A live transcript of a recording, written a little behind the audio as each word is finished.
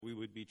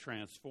would be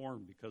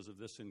transformed because of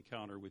this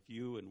encounter with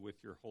you and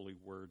with your holy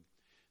word.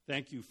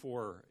 Thank you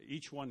for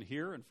each one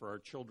here and for our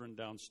children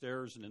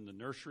downstairs and in the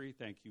nursery.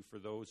 Thank you for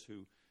those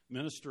who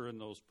minister in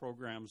those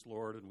programs,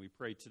 Lord. And we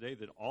pray today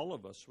that all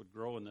of us would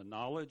grow in the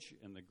knowledge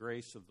and the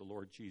grace of the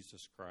Lord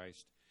Jesus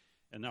Christ.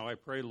 And now I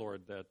pray,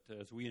 Lord, that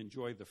as we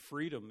enjoy the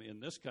freedom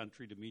in this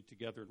country to meet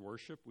together and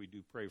worship, we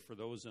do pray for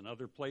those in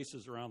other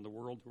places around the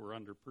world who are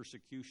under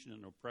persecution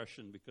and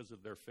oppression because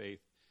of their faith.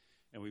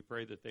 And we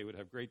pray that they would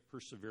have great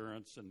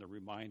perseverance and the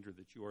reminder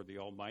that you are the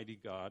Almighty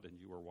God and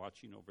you are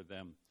watching over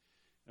them.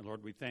 And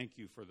Lord, we thank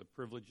you for the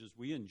privileges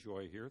we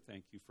enjoy here.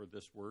 Thank you for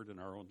this word in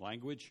our own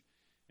language.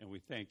 And we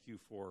thank you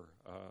for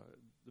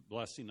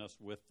blessing us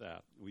with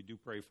that. We do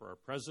pray for our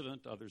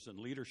president, others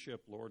in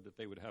leadership, Lord, that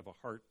they would have a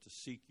heart to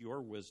seek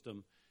your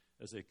wisdom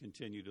as they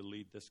continue to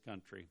lead this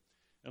country.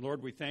 And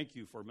Lord, we thank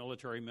you for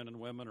military men and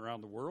women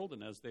around the world,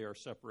 and as they are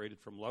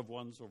separated from loved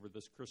ones over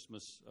this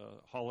Christmas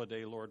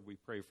holiday, Lord, we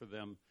pray for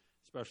them,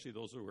 especially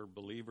those who are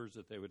believers,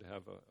 that they would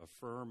have a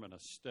firm and a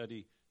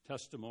steady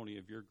testimony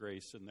of your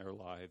grace in their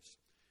lives.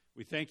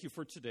 We thank you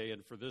for today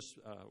and for this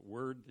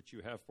word that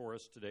you have for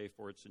us today,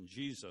 for it's in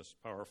Jesus'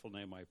 powerful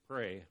name I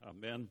pray.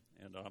 Amen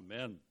and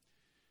amen.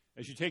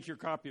 As you take your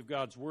copy of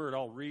God's word,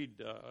 I'll read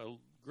a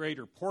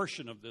greater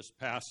portion of this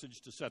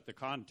passage to set the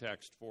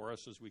context for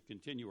us as we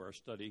continue our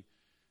study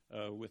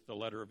with the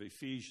letter of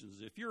Ephesians.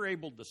 If you're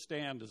able to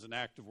stand as an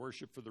act of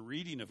worship for the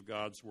reading of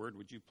God's word,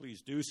 would you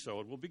please do so?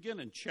 And we'll begin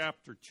in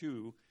chapter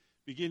 2,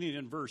 beginning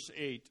in verse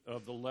 8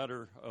 of the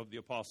letter of the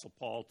Apostle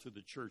Paul to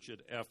the church at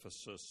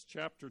Ephesus.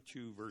 Chapter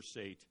 2, verse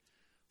 8.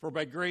 For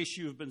by grace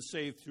you have been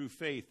saved through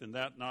faith, and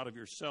that not of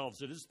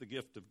yourselves. It is the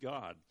gift of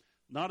God,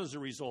 not as a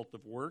result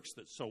of works,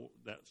 so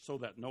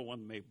that no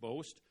one may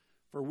boast.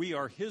 For we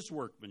are his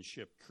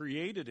workmanship,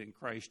 created in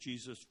Christ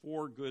Jesus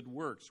for good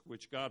works,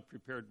 which God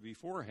prepared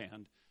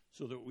beforehand,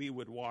 so that we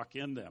would walk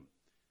in them.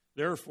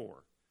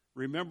 Therefore,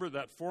 remember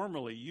that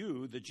formerly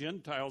you, the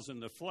Gentiles in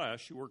the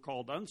flesh, who were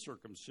called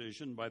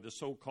uncircumcision by the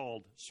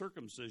so-called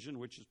circumcision,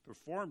 which is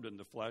performed in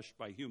the flesh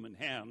by human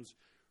hands,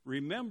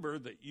 remember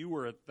that you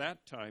were at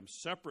that time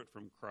separate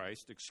from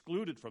Christ,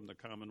 excluded from the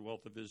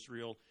commonwealth of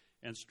Israel,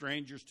 and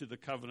strangers to the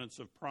covenants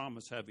of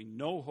promise, having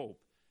no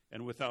hope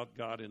and without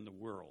God in the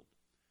world.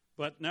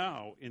 But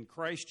now, in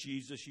Christ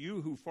Jesus,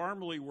 you who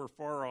formerly were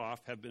far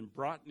off have been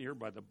brought near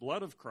by the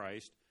blood of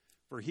Christ,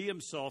 for he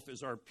himself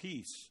is our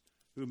peace,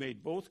 who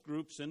made both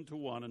groups into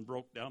one and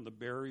broke down the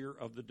barrier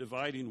of the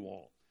dividing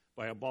wall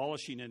by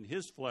abolishing in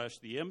his flesh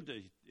the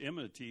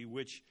enmity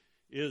which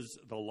is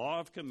the law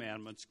of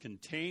commandments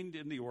contained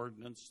in the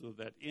ordinance, so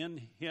that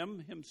in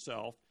him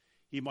himself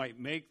he might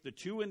make the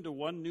two into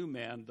one new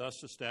man,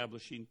 thus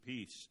establishing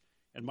peace,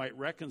 and might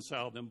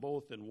reconcile them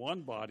both in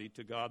one body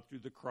to God through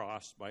the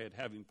cross, by it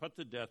having put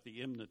to death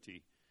the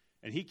enmity.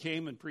 And he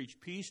came and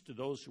preached peace to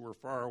those who were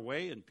far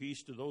away and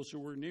peace to those who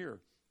were near.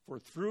 For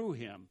through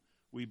him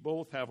we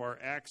both have our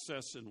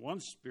access in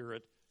one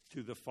Spirit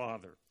to the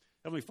Father.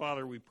 Heavenly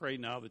Father, we pray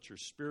now that your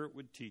Spirit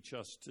would teach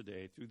us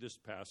today through this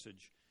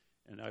passage.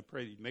 And I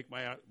pray that you make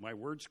my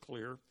words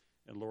clear,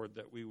 and Lord,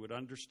 that we would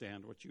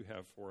understand what you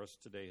have for us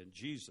today. In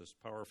Jesus'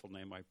 powerful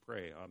name I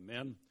pray.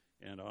 Amen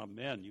and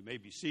amen. You may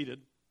be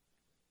seated.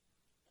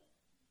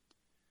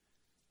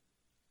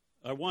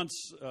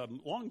 Once, a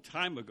long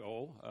time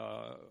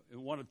ago,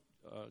 in one of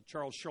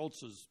Charles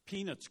Schulz's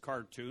Peanuts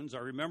cartoons, I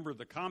remember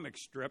the comic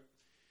strip.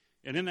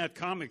 And in that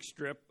comic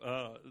strip,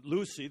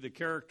 Lucy, the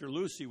character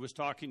Lucy, was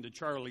talking to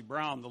Charlie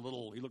Brown,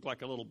 he looked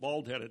like a little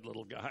bald-headed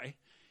little guy.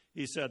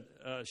 He said,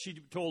 she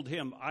told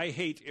him, I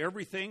hate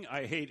everything,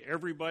 I hate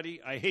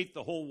everybody, I hate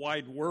the whole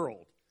wide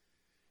world.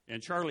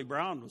 And Charlie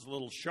Brown was a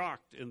little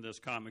shocked in this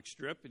comic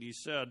strip, and he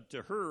said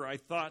to her, I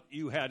thought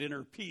you had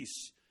inner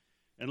peace.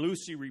 And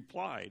Lucy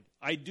replied,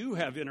 I do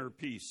have inner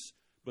peace,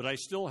 but I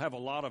still have a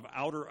lot of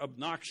outer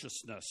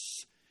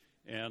obnoxiousness.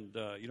 And,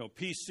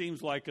 peace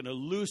seems like an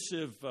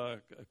elusive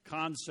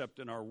concept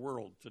in our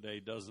world today,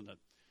 doesn't it?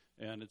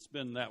 And it's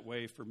been that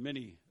way for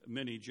many,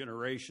 many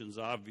generations,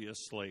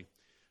 obviously.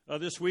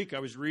 This week I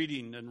was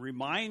reading and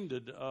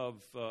reminded of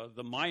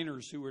the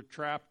miners who were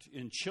trapped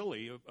in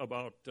Chile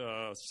about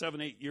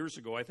 7-8 years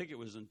ago. I think it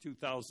was in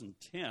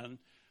 2010.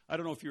 I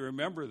don't know if you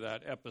remember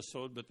that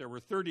episode, but there were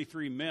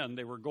 33 men.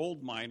 They were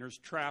gold miners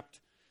trapped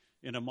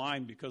in a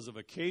mine because of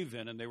a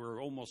cave-in, and they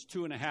were almost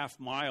 2.5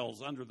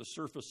 miles under the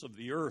surface of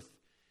the earth.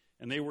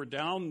 And they were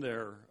down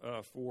there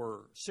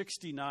for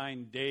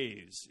 69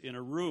 days in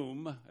a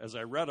room, as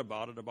I read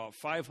about it, about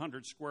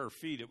 500 square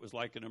feet. It was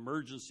like an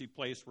emergency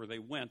place where they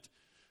went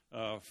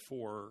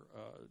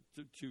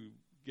to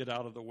get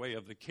out of the way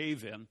of the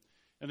cave-in.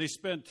 And they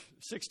spent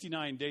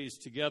 69 days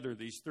together,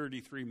 these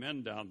 33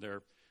 men down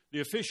there. The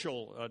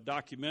official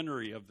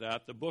documentary of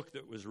that, the book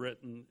that was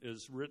written,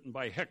 is written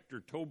by Hector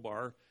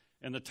Tobar,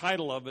 and the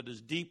title of it is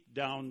Deep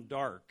Down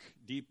Dark,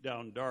 Deep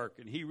Down Dark.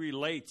 And he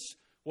relates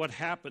what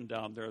happened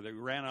down there. They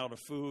ran out of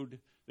food.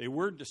 They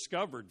were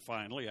discovered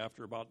finally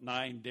after about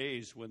 9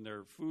 days when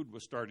their food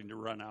was starting to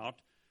run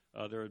out.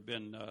 There had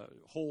been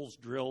holes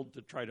drilled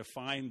to try to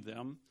find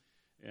them.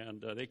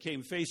 And they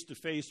came face to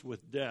face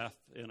with death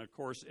and, of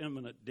course,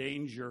 imminent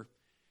danger.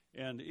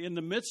 And in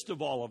the midst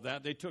of all of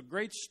that, they took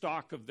great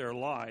stock of their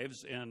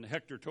lives, and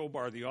Hector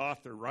Tobar, the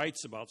author,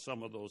 writes about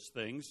some of those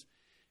things.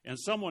 And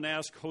someone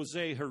asked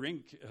Jose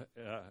Henrique,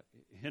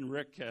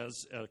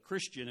 as a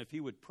Christian, if he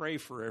would pray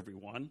for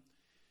everyone.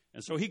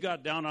 And so he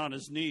got down on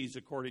his knees,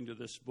 according to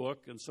this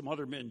book, and some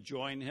other men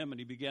joined him, and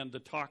he began to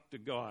talk to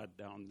God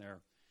down there.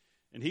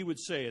 And he would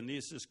say, and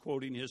this is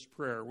quoting his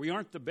prayer, "We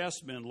aren't the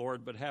best men,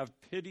 Lord, but have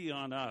pity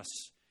on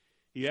us."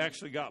 He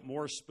actually got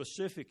more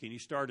specific, and he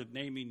started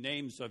naming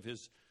names of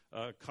his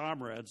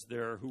comrades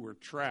there who were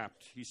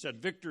trapped. He said,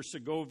 Victor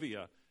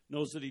Segovia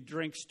knows that he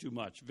drinks too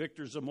much.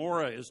 Victor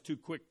Zamora is too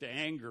quick to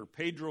anger.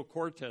 Pedro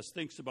Cortes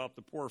thinks about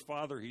the poor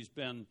father he's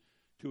been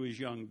to his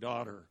young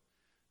daughter.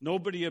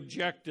 Nobody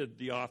objected,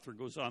 the author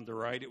goes on to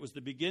write. It was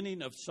the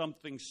beginning of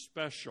something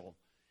special.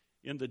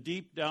 In the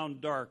deep down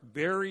dark,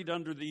 buried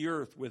under the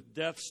earth with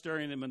death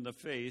staring them in the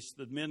face,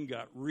 the men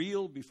got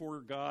real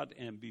before God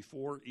and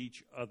before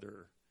each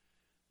other.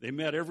 They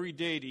met every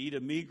day to eat a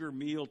meager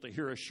meal, to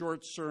hear a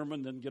short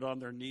sermon, then get on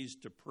their knees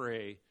to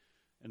pray.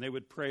 And they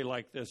would pray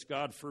like this: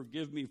 God,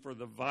 forgive me for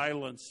the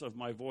violence of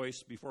my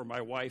voice before my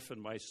wife and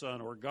my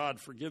son. Or, God,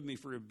 forgive me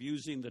for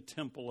abusing the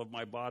temple of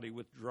my body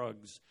with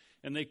drugs.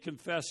 And they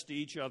confessed to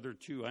each other,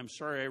 too, I'm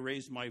sorry I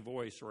raised my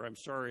voice, or I'm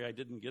sorry I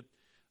didn't get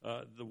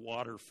the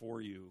water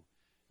for you,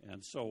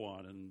 and so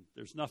on. And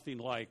there's nothing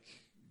like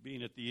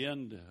being at the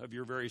end of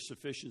your very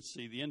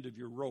sufficiency, the end of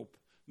your rope,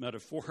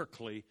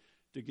 metaphorically,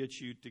 to get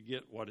you to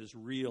get what is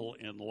real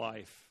in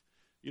life.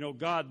 You know,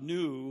 God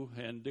knew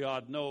and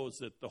God knows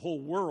that the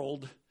whole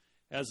world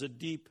has a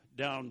deep,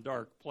 down,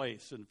 dark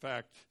place. In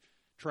fact,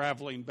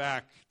 traveling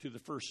back to the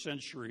first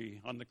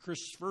century, on the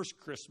first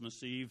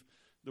Christmas Eve,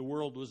 the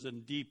world was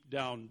in deep,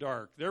 down,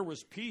 dark. There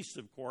was peace,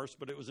 of course,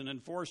 but it was an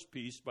enforced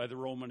peace by the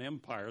Roman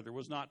Empire. There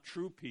was not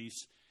true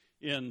peace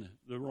in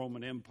the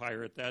Roman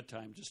Empire at that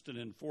time, just an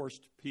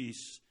enforced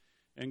peace.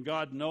 And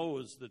God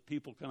knows that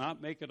people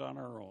cannot make it on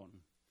our own.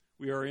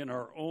 We are in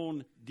our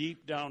own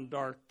deep down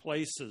dark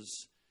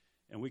places,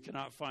 and we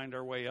cannot find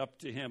our way up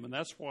to Him. And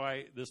that's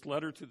why this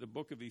letter to the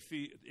book of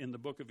in the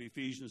book of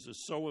Ephesians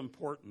is so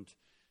important,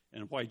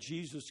 and why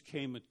Jesus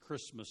came at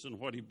Christmas and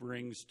what He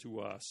brings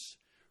to us.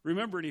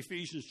 Remember in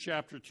Ephesians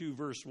chapter 2,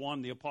 verse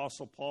 1, the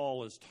Apostle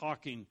Paul is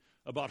talking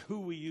about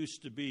who we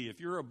used to be. If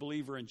you're a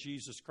believer in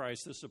Jesus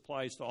Christ, this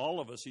applies to all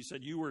of us. He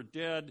said, you were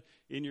dead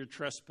in your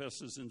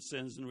trespasses and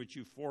sins in which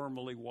you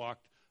formerly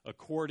walked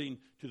according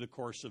to the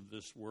course of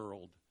this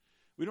world.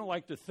 We don't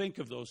like to think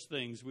of those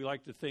things. We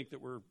like to think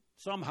that we're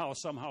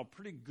somehow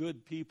pretty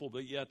good people,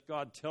 but yet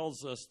God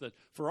tells us that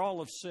for all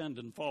have sinned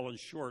and fallen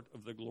short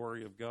of the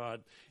glory of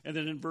God. And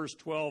then in verse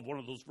 12, one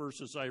of those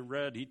verses I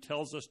read, he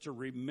tells us to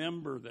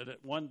remember that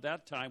at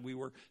that time we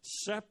were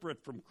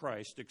separate from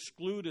Christ,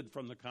 excluded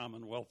from the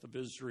commonwealth of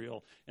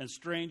Israel, and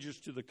strangers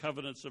to the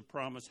covenants of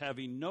promise,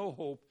 having no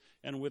hope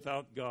and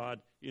without God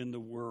in the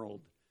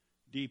world.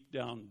 Deep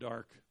down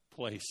dark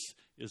place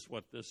is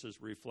what this is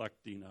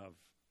reflecting of.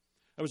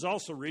 I was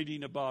also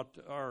reading about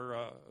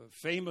our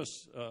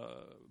famous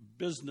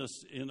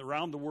business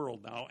around the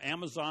world now,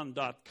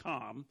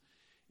 Amazon.com.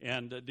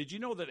 And did you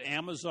know that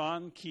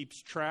Amazon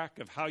keeps track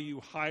of how you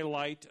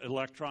highlight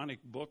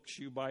electronic books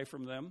you buy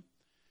from them?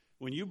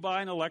 When you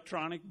buy an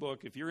electronic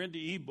book, if you're into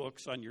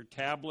e-books on your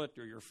tablet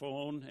or your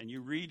phone and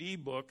you read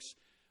e-books,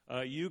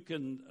 you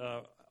can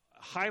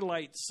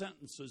highlight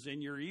sentences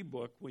in your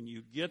e-book when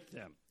you get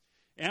them.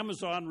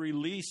 Amazon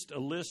released a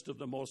list of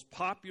the most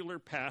popular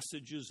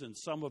passages in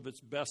some of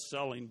its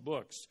best-selling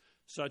books,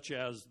 such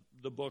as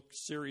the book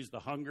series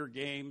The Hunger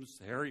Games,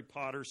 the Harry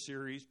Potter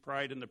series,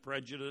 Pride and the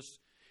Prejudice,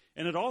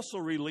 and it also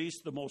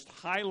released the most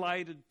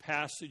highlighted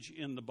passage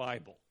in the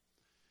Bible.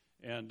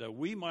 And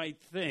we might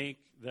think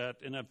that,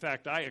 and in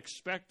fact I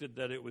expected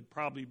that it would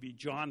probably be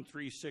John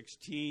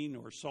 3:16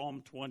 or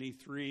Psalm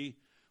 23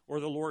 or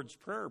the Lord's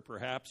Prayer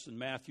perhaps in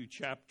Matthew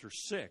chapter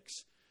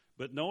 6.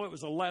 But no, it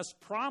was a less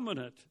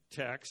prominent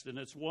text, and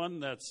it's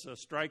one that's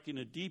striking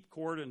a deep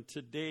chord in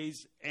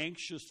today's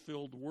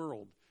anxious-filled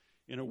world,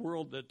 in a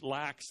world that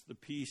lacks the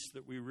peace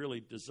that we really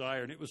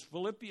desire. And it was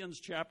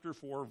Philippians chapter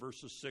 4,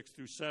 verses 6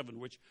 through 7,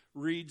 which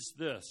reads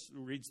this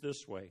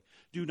way.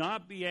 Do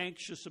not be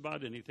anxious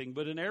about anything,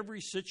 but in every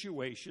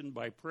situation,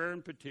 by prayer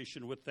and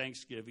petition with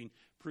thanksgiving,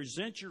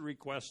 present your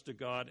requests to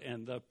God,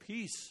 and the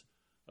peace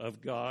of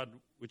God,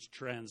 which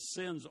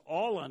transcends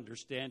all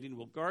understanding,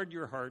 will guard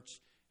your hearts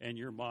and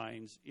your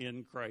minds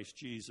in Christ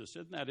Jesus.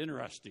 Isn't that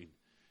interesting?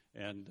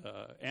 And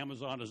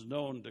Amazon is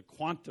known to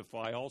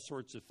quantify all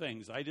sorts of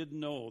things. I didn't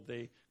know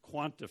they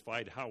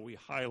quantified how we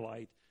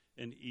highlight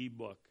an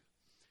e-book.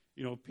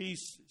 You know,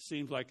 peace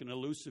seems like an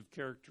elusive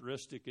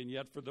characteristic, and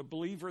yet for the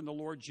believer in the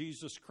Lord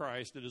Jesus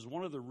Christ, it is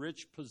one of the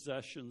rich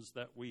possessions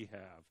that we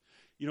have.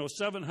 You know,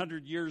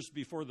 700 years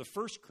before the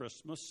first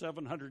Christmas,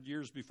 700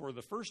 years before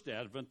the first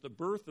Advent, the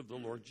birth of the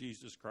Lord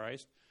Jesus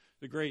Christ,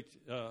 the great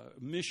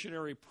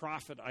missionary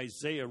prophet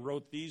Isaiah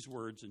wrote these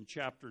words in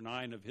chapter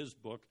 9 of his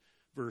book,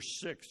 Verse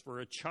 6, for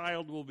a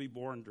child will be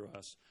born to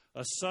us,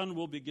 a son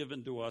will be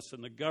given to us,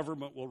 and the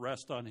government will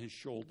rest on his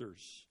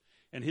shoulders.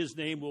 And his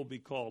name will be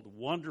called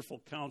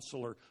Wonderful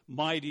Counselor,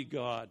 Mighty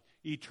God,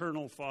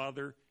 Eternal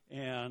Father,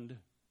 and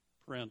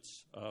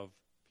Prince of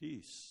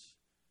Peace.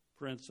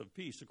 Prince of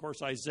Peace. Of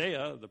course,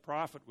 Isaiah, the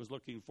prophet, was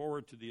looking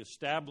forward to the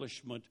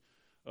establishment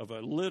of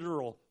a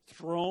literal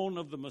throne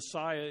of the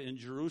Messiah in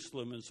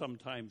Jerusalem in some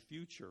time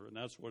future. And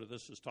that's what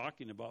this is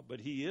talking about.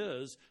 But he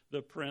is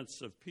the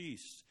Prince of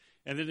Peace.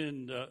 And then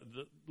in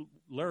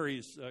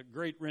Larry's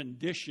great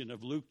rendition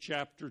of Luke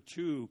chapter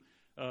 2,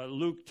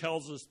 Luke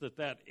tells us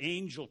that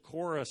angel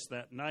chorus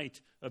that night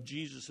of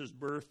Jesus'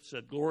 birth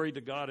said, glory to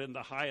God in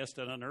the highest,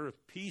 and on earth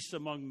peace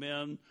among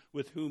men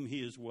with whom he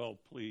is well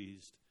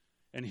pleased.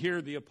 And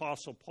here the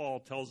Apostle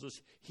Paul tells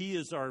us he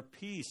is our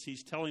peace.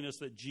 He's telling us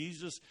that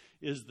Jesus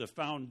is the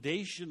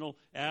foundational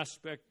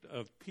aspect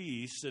of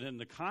peace. And in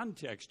the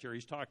context here,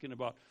 he's talking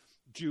about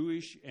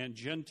Jewish and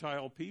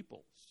Gentile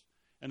peoples.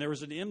 And there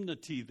was an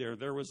enmity there.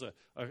 There was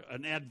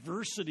an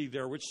adversity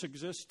there which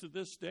exists to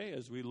this day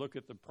as we look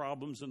at the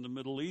problems in the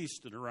Middle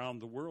East and around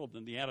the world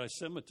and the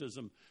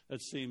anti-Semitism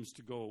that seems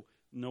to go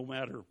no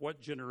matter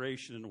what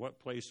generation and what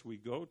place we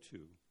go to.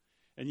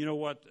 And you know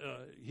what?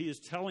 He is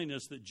telling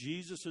us that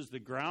Jesus is the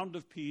ground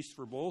of peace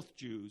for both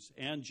Jews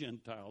and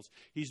Gentiles.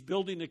 He's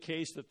building a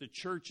case that the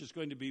church is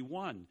going to be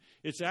one.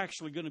 It's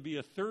actually going to be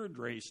a third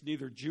race,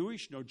 neither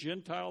Jewish nor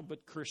Gentile,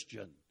 but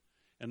Christian.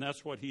 And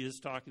that's what he is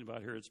talking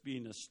about here. It's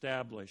being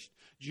established.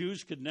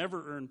 Jews could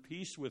never earn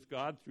peace with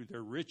God through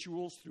their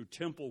rituals, through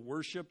temple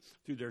worship,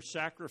 through their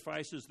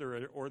sacrifices,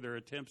 or their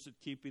attempts at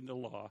keeping the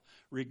law.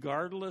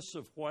 Regardless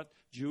of what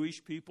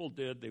Jewish people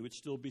did, they would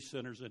still be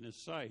sinners in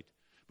his sight.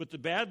 But the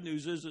bad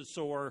news is that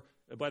so are,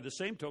 by the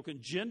same token,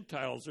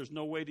 Gentiles. There's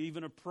no way to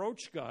even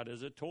approach God,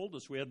 as it told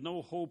us. We had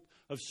no hope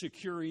of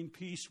securing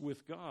peace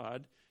with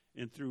God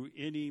and through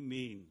any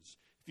means.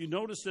 If you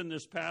notice in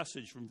this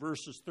passage from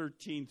verses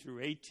 13 through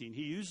 18,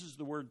 he uses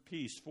the word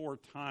peace 4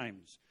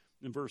 times.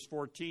 In verse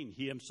 14,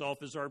 he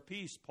himself is our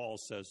peace, Paul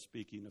says,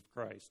 speaking of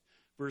Christ.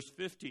 Verse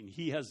 15,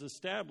 he has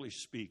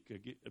established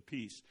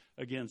peace,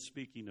 again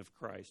speaking of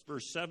Christ.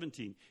 Verse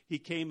 17, he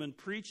came and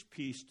preached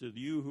peace to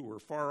you who were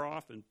far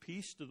off and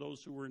peace to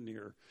those who were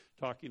near,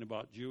 talking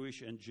about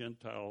Jewish and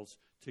Gentiles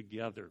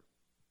together.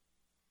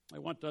 I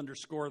want to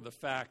underscore the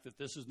fact that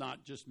this is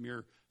not just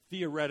mere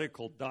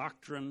theoretical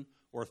doctrine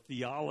or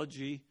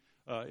theology.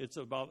 It's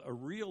about a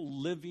real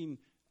living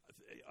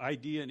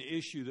idea and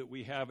issue that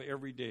we have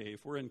every day.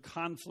 If we're in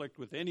conflict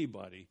with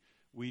anybody,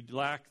 we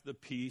lack the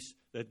peace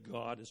that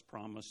God has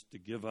promised to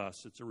give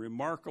us. It's a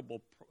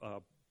remarkable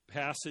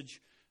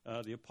passage.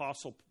 The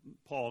Apostle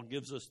Paul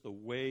gives us the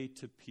way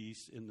to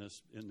peace in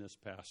this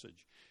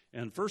passage.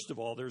 And first of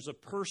all, there's a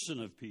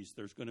person of peace.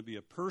 There's going to be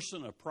a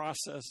person, a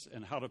process,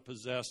 and how to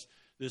possess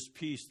this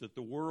peace that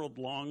the world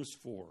longs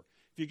for.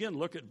 If you again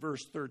look at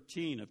verse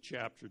 13 of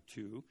chapter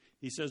 2,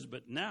 he says,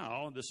 but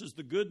now, this is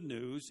the good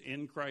news,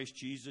 in Christ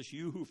Jesus,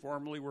 you who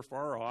formerly were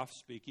far off,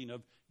 speaking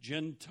of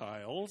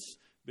Gentiles,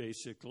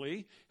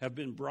 basically, have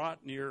been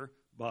brought near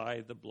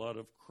by the blood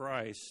of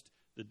Christ.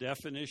 The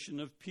definition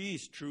of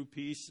peace, true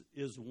peace,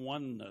 is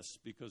oneness,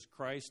 because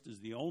Christ is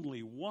the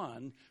only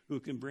one who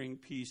can bring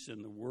peace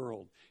in the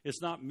world.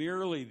 It's not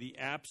merely the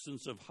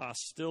absence of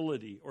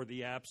hostility or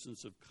the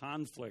absence of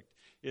conflict.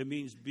 It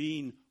means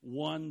being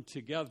one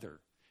together.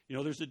 You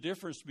know, there's a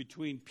difference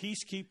between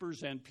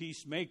peacekeepers and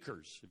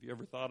peacemakers. Have you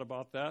ever thought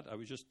about that? I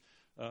was just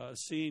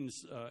seeing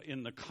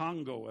in the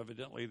Congo,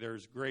 evidently,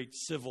 there's great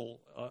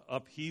civil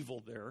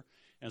upheaval there.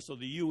 And so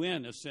the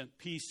UN has sent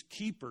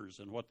peacekeepers,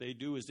 and what they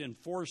do is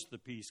enforce the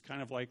peace,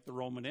 kind of like the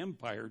Roman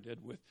Empire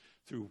did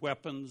through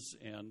weapons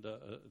and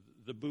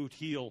the boot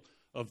heel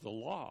of the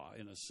law,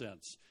 in a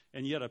sense.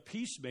 And yet a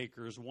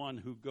peacemaker is one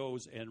who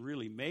goes and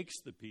really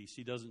makes the peace.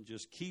 He doesn't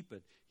just keep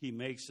it, he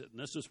makes it. And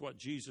this is what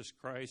Jesus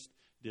Christ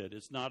did.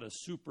 It's not a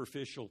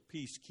superficial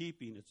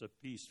peacekeeping, it's a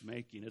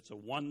peacemaking. It's a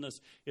oneness,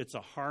 it's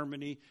a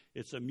harmony,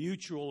 it's a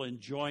mutual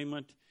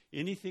enjoyment.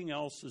 Anything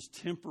else is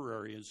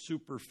temporary and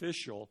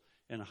superficial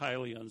and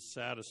highly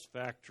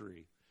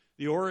unsatisfactory.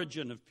 The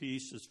origin of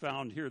peace is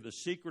found here. The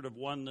secret of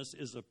oneness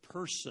is a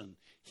person.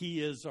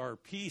 He is our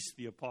peace,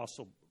 the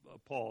Apostle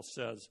Paul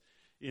says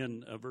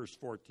in verse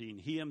 14.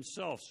 He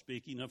himself,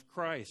 speaking of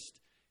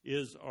Christ,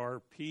 is our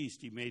peace.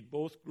 He made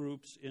both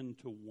groups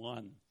into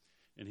one.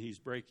 And he's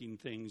breaking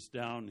things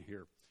down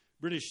here.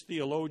 British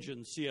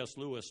theologian C.S.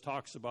 Lewis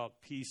talks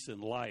about peace in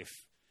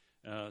life.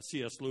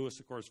 C.S. Lewis,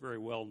 of course, very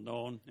well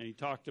known. And he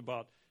talked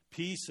about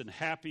peace and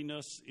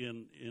happiness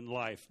in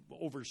life.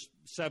 Over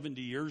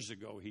 70 years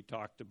ago, he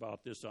talked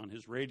about this on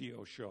his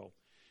radio show.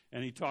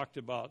 And he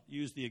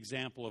used the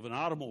example of an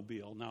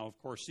automobile. Now, of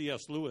course,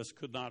 C.S. Lewis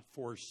could not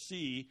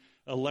foresee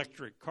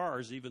electric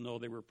cars, even though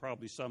there were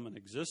probably some in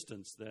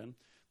existence then.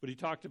 But he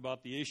talked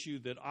about the issue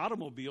that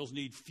automobiles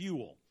need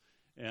fuel.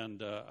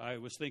 And I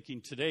was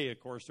thinking today, of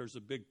course, there's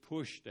a big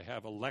push to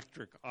have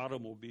electric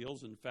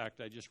automobiles. In fact,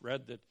 I just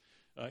read that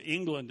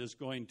England is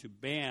going to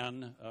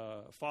ban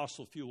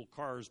fossil fuel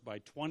cars by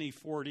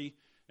 2040,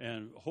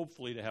 and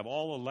hopefully to have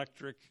all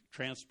electric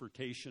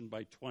transportation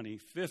by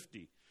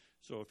 2050.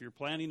 So if you're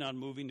planning on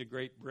moving to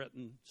Great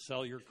Britain,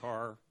 sell your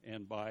car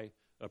and buy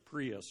a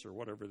Prius or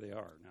whatever they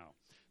are now.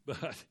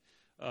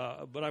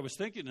 But I was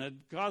thinking, it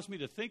caused me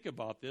to think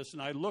about this,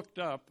 and I looked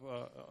up,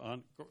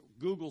 on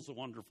Google's a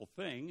wonderful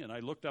thing, and I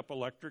looked up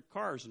electric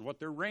cars and what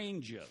their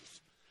range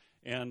is.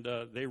 And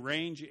they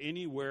range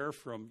anywhere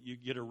from, you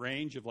get a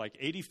range of like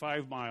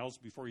 85 miles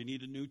before you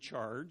need a new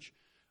charge.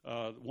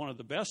 One of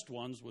the best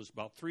ones was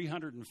about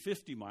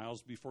 350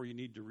 miles before you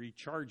need to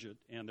recharge it,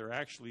 and they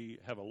actually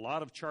have a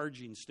lot of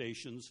charging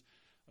stations.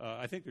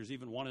 I think there's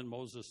even one in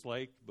Moses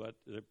Lake, but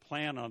they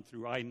plan on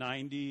through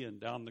I-90 and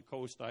down the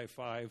coast,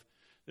 I-5,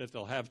 that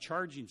they'll have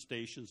charging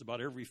stations about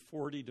every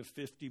 40 to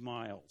 50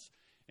 miles.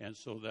 And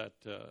so that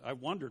I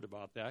wondered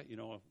about that. You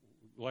know,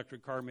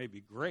 electric car may be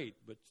great,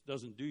 but it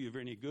doesn't do you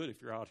any good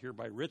if you're out here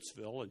by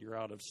Ritzville and you're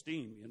out of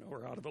steam, you know,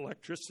 or out of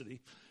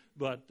electricity.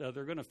 But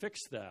they're going to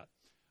fix that.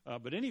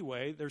 But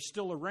anyway, there's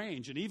still a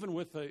range. And even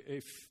with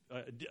a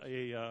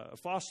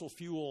fossil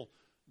fuel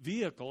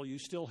vehicle, you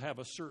still have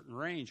a certain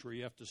range where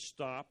you have to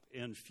stop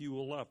and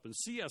fuel up. And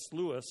C.S.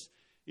 Lewis,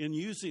 in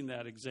using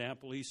that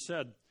example, he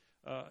said,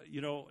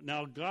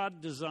 now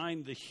God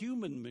designed the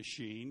human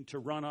machine to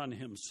run on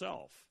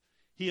himself.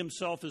 He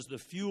himself is the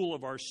fuel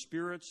of our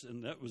spirits,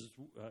 and that was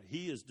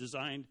he is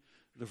designed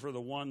for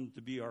the one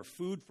to be our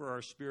food for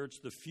our spirits,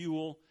 the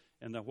fuel,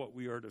 and what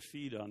we are to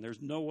feed on.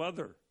 There's no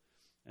other.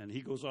 And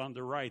he goes on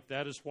to write,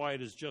 that is why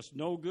it is just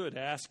no good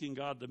asking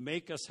God to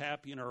make us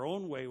happy in our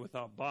own way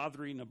without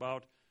bothering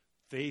about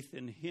faith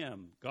in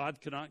him.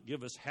 God cannot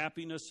give us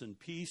happiness and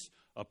peace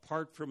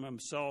apart from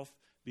himself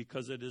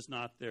because it is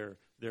not there.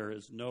 There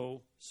is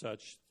no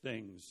such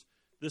things.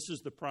 This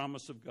is the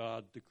promise of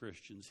God to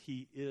Christians.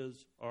 He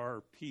is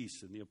our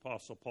peace, and the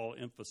Apostle Paul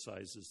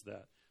emphasizes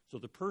that. So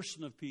the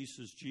person of peace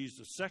is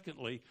Jesus.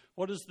 Secondly,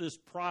 what is this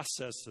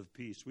process of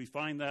peace? We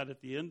find that at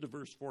the end of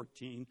verse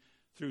 14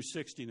 through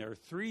 16. There are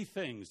three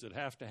things that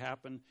have to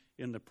happen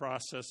in the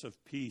process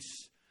of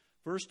peace.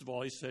 First of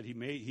all, he said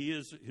he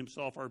is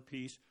himself our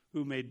peace,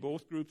 who made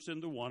both groups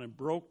into one and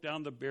broke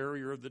down the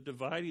barrier of the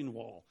dividing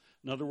wall.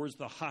 In other words,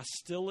 the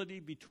hostility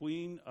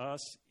between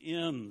us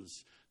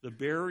ends. The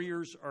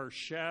barriers are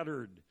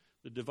shattered.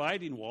 The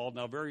dividing wall,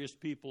 now various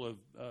people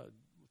have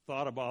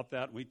thought about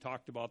that. We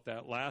talked about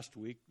that last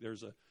week.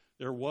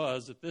 There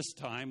was, at this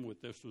time, when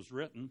this was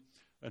written,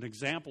 an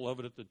example of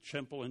it at the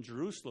temple in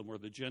Jerusalem where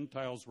the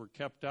Gentiles were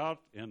kept out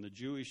and the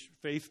Jewish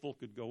faithful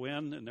could go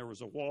in, and there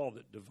was a wall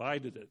that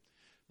divided it.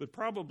 But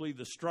probably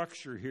the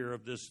structure here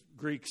of this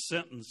Greek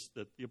sentence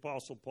that the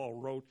Apostle Paul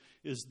wrote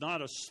is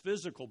not a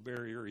physical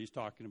barrier he's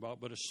talking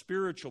about, but a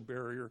spiritual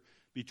barrier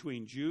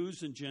between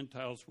Jews and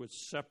Gentiles which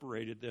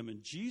separated them. And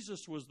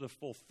Jesus was the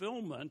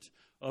fulfillment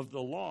of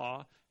the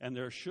law, and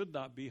there should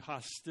not be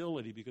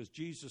hostility because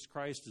Jesus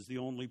Christ is the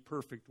only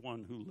perfect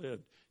one who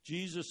lived.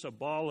 Jesus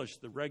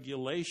abolished the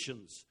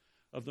regulations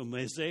of the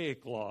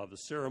Mosaic law, the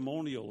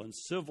ceremonial and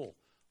civil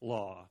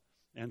law,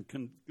 and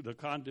the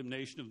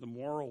condemnation of the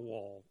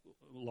moral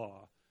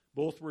law.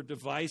 Both were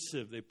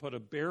divisive. They put a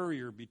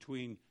barrier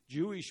between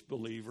Jewish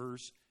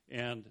believers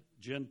and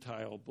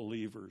Gentile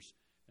believers.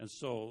 And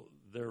so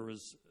there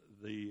was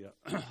the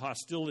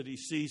hostility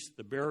ceased,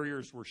 the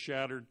barriers were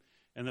shattered,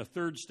 and the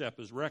third step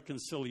is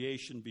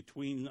reconciliation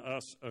between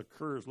us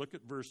occurs. Look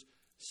at verse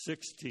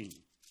 16.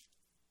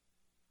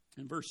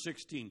 In verse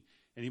 16,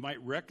 and he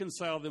might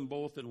reconcile them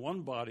both in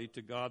one body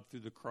to God through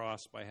the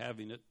cross by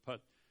having it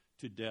put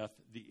to death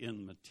the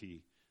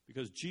enmity.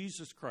 Because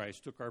Jesus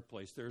Christ took our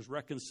place. There's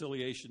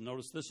reconciliation.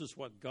 Notice this is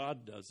what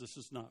God does. This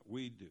is not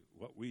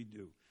what we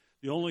do.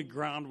 The only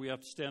ground we have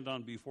to stand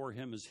on before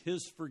him is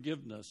his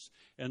forgiveness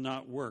and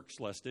not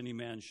works, lest any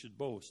man should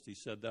boast. He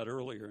said that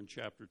earlier in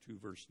chapter 2,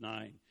 verse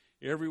 9.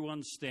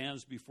 Everyone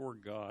stands before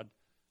God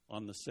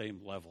on the same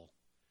level.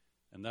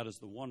 And that is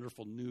the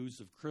wonderful news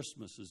of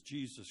Christmas, as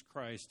Jesus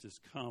Christ has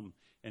come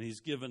and he's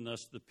given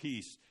us the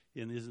peace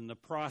and is in the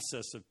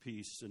process of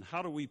peace. And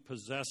how do we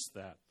possess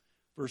that?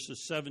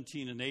 Verses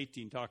 17 and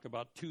 18 talk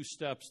about two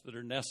steps that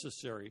are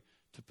necessary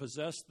to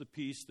possess the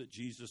peace that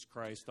Jesus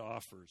Christ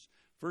offers.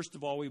 First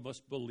of all, we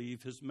must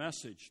believe his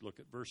message. Look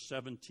at verse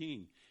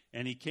 17.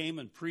 And he came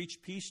and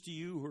preached peace to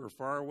you who are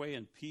far away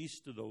and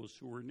peace to those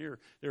who are near.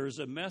 There is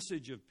a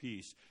message of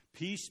peace.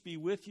 Peace be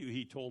with you,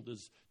 he told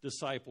his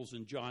disciples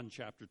in John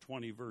chapter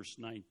 20, verse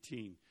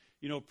 19.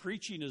 You know,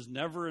 preaching is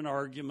never an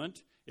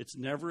argument. It's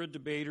never a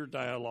debate or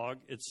dialogue.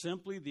 It's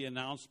simply the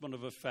announcement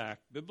of a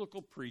fact.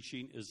 Biblical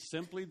preaching is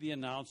simply the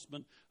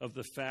announcement of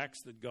the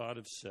facts that God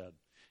has said.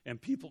 And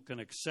people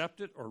can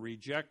accept it or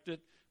reject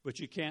it, but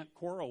you can't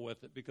quarrel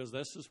with it because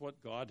this is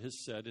what God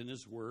has said in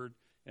his word,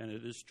 and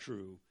it is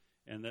true.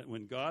 And that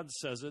when God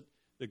says it,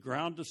 the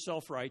ground of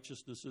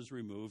self-righteousness is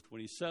removed. When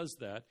he says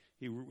that,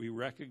 we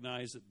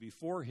recognize that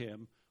before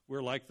him,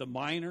 we're like the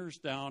miners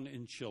down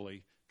in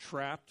Chile,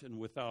 trapped and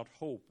without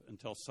hope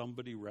until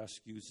somebody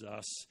rescues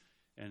us.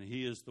 And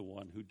he is the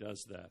one who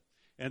does that.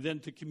 And then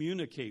to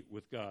communicate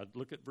with God,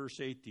 look at verse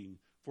 18.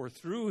 For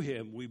through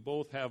him we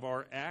both have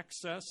our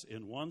access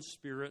in one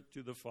Spirit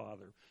to the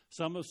Father.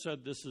 Some have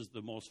said this is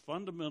the most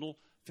fundamental,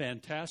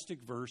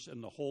 fantastic verse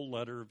in the whole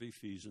letter of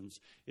Ephesians.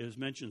 It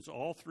mentions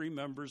all three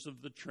members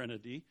of the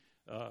Trinity.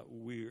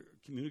 We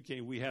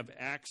communicate, we have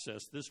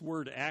access. This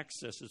word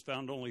access is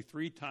found only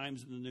 3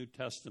 times in the New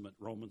Testament.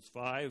 Romans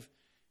 5,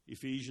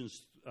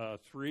 Ephesians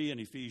 3, and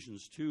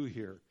Ephesians 2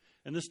 here.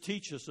 And this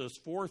teaches us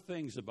 4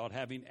 things about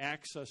having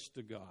access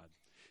to God.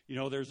 You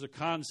know, there's a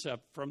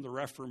concept from the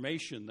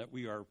Reformation that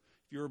we are,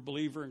 if you're a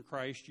believer in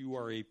Christ, you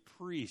are a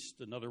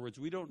priest. In other words,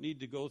 we don't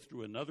need to go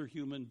through another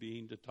human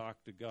being to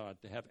talk to God,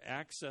 to have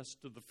access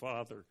to the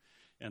Father.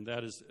 And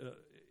that is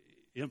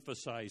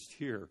emphasized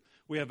here.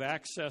 We have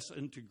access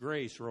into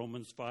grace,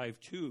 Romans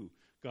 5:2.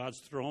 God's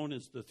throne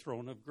is the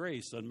throne of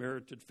grace,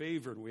 unmerited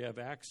favor, and we have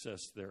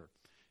access there.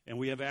 And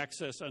we have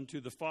access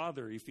unto the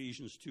Father,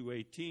 Ephesians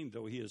 2:18.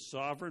 Though he is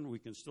sovereign, we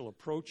can still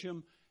approach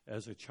him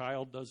as a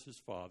child does his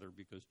father,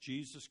 because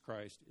Jesus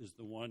Christ is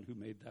the one who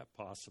made that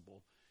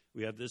possible.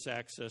 We have this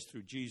access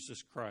through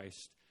Jesus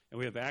Christ, and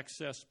we have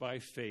access by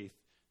faith,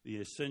 the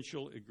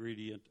essential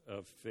ingredient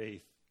of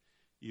faith.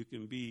 You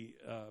can be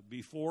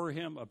before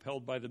him,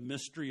 upheld by the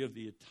mystery of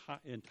the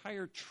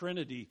entire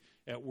Trinity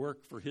at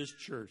work for his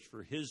church,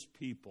 for his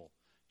people.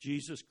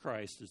 Jesus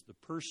Christ is the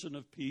person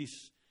of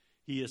peace.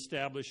 He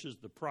establishes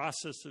the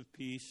process of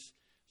peace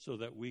so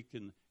that we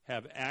can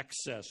have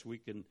access. We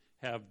can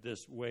have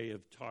this way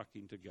of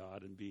talking to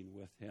God and being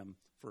with him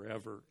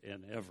forever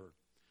and ever.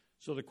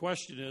 So the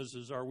question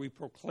is are we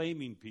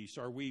proclaiming peace?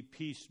 Are we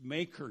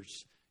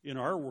peacemakers in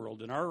our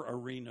world, in our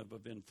arena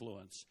of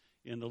influence,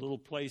 in the little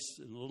place,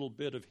 in the little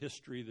bit of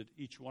history that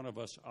each one of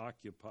us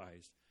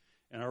occupies?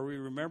 And are we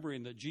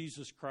remembering that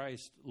Jesus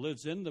Christ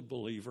lives in the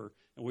believer,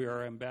 and we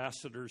are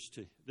ambassadors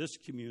to this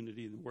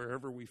community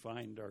wherever we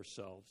find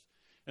ourselves?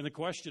 And the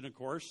question, of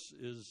course,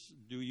 is,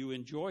 do you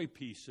enjoy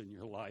peace in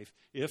your life?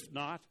 If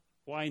not,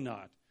 why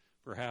not?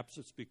 Perhaps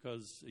it's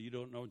because you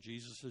don't know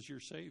Jesus as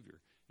your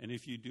Savior. And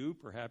if you do,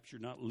 perhaps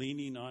you're not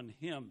leaning on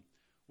him.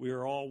 We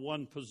are all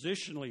one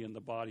positionally in the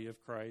body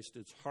of Christ.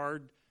 It's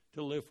hard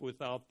to live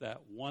without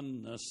that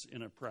oneness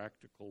in a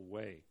practical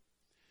way.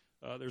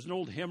 There's an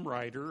old hymn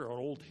writer, or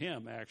old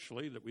hymn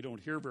actually, that we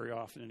don't hear very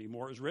often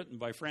anymore. It was written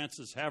by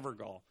Frances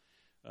Havergal.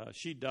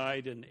 She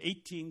died in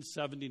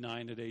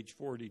 1879 at age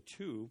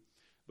 42,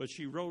 but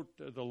she wrote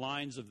the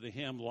lines of the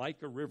hymn,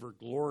 Like a River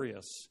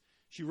Glorious.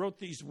 She wrote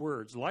these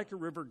words, Like a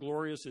river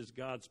glorious is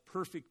God's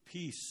perfect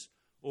peace,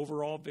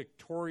 over all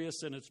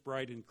victorious in its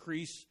bright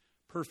increase.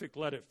 Perfect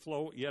let it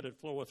flow, yet it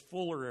floweth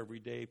fuller every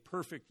day.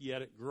 Perfect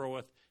yet it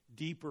groweth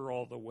deeper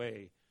all the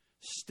way.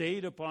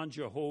 Stayed upon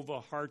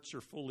Jehovah, hearts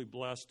are fully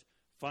blessed,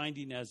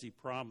 finding as he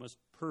promised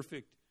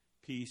perfect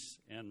peace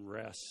and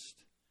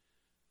rest.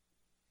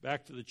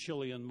 Back to the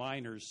Chilean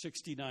miners,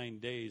 69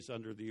 days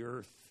under the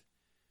earth.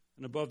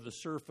 And above the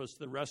surface,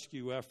 the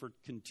rescue effort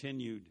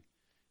continued.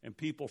 And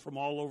people from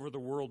all over the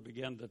world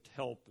began to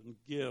help and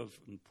give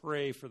and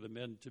pray for the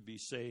men to be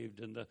saved.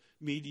 And the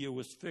media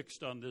was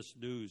fixed on this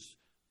news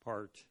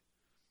part.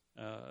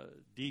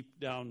 Deep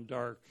down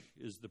dark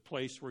is the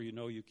place where you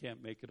know you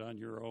can't make it on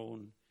your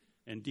own.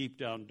 And deep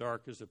down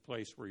dark is a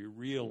place where you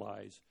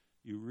realize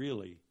you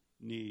really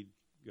need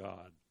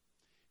God.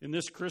 In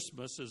this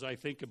Christmas, as I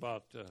think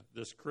about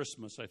this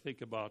Christmas, I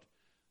think about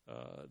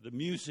the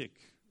music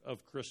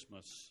of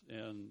Christmas.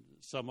 And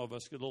some of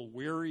us get a little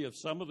weary of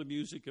some of the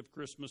music of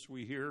Christmas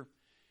we hear.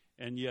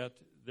 And yet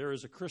there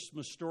is a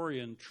Christmas story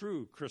in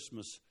true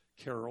Christmas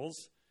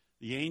carols.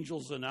 The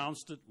angels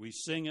announced it. We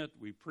sing it.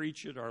 We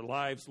preach it. Our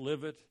lives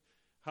live it.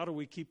 How do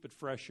we keep it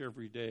fresh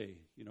every day?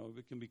 You know,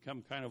 it can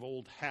become kind of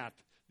old hat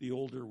the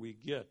older we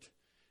get.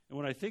 And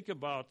when I think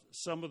about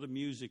some of the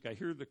music, I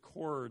hear the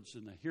chords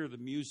and I hear the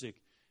music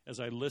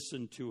as I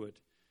listen to it.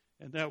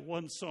 And that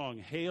one song,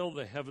 Hail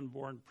the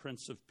Heaven-born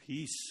Prince of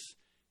Peace,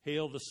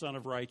 Hail the Son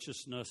of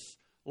Righteousness,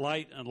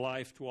 light and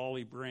life to all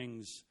he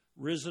brings,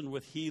 risen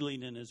with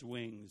healing in his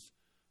wings.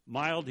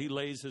 Mild he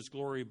lays his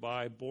glory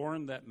by,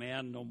 born that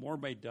man no more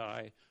may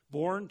die,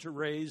 born to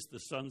raise the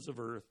sons of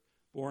earth,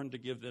 born to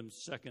give them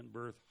second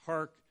birth.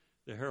 Hark,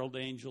 the herald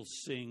angels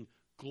sing,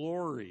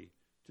 glory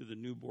to the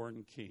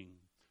newborn King.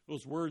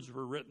 Those words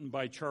were written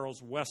by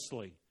Charles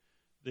Wesley.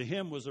 The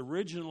hymn was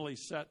originally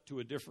set to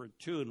a different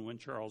tune when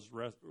Charles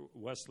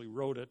Wesley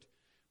wrote it.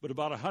 But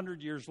about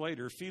 100 years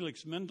later,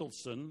 Felix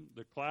Mendelssohn,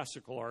 the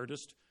classical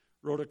artist,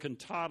 wrote a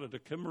cantata to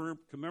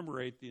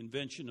commemorate the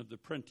invention of the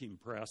printing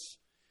press.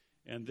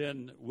 And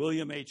then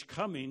William H.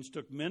 Cummings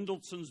took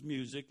Mendelssohn's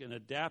music and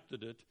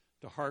adapted it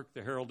to Hark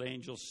the Herald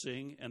Angels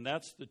Sing, and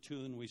that's the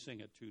tune we sing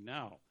it to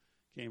now.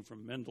 Came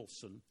from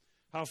Mendelssohn.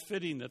 How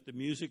fitting that the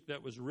music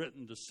that was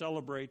written to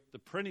celebrate the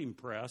printing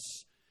press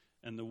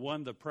and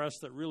the press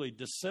that really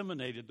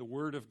disseminated the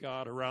Word of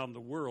God around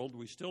the world,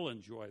 we still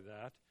enjoy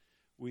that.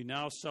 We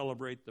now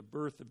celebrate the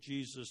birth of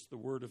Jesus, the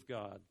Word of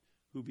God,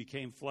 who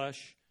became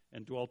flesh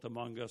and dwelt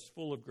among us,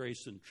 full of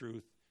grace and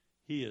truth.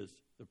 He is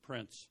the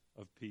Prince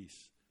of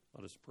Peace.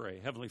 Let us pray.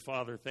 Heavenly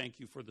Father, thank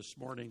you for this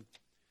morning.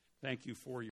 Thank you for your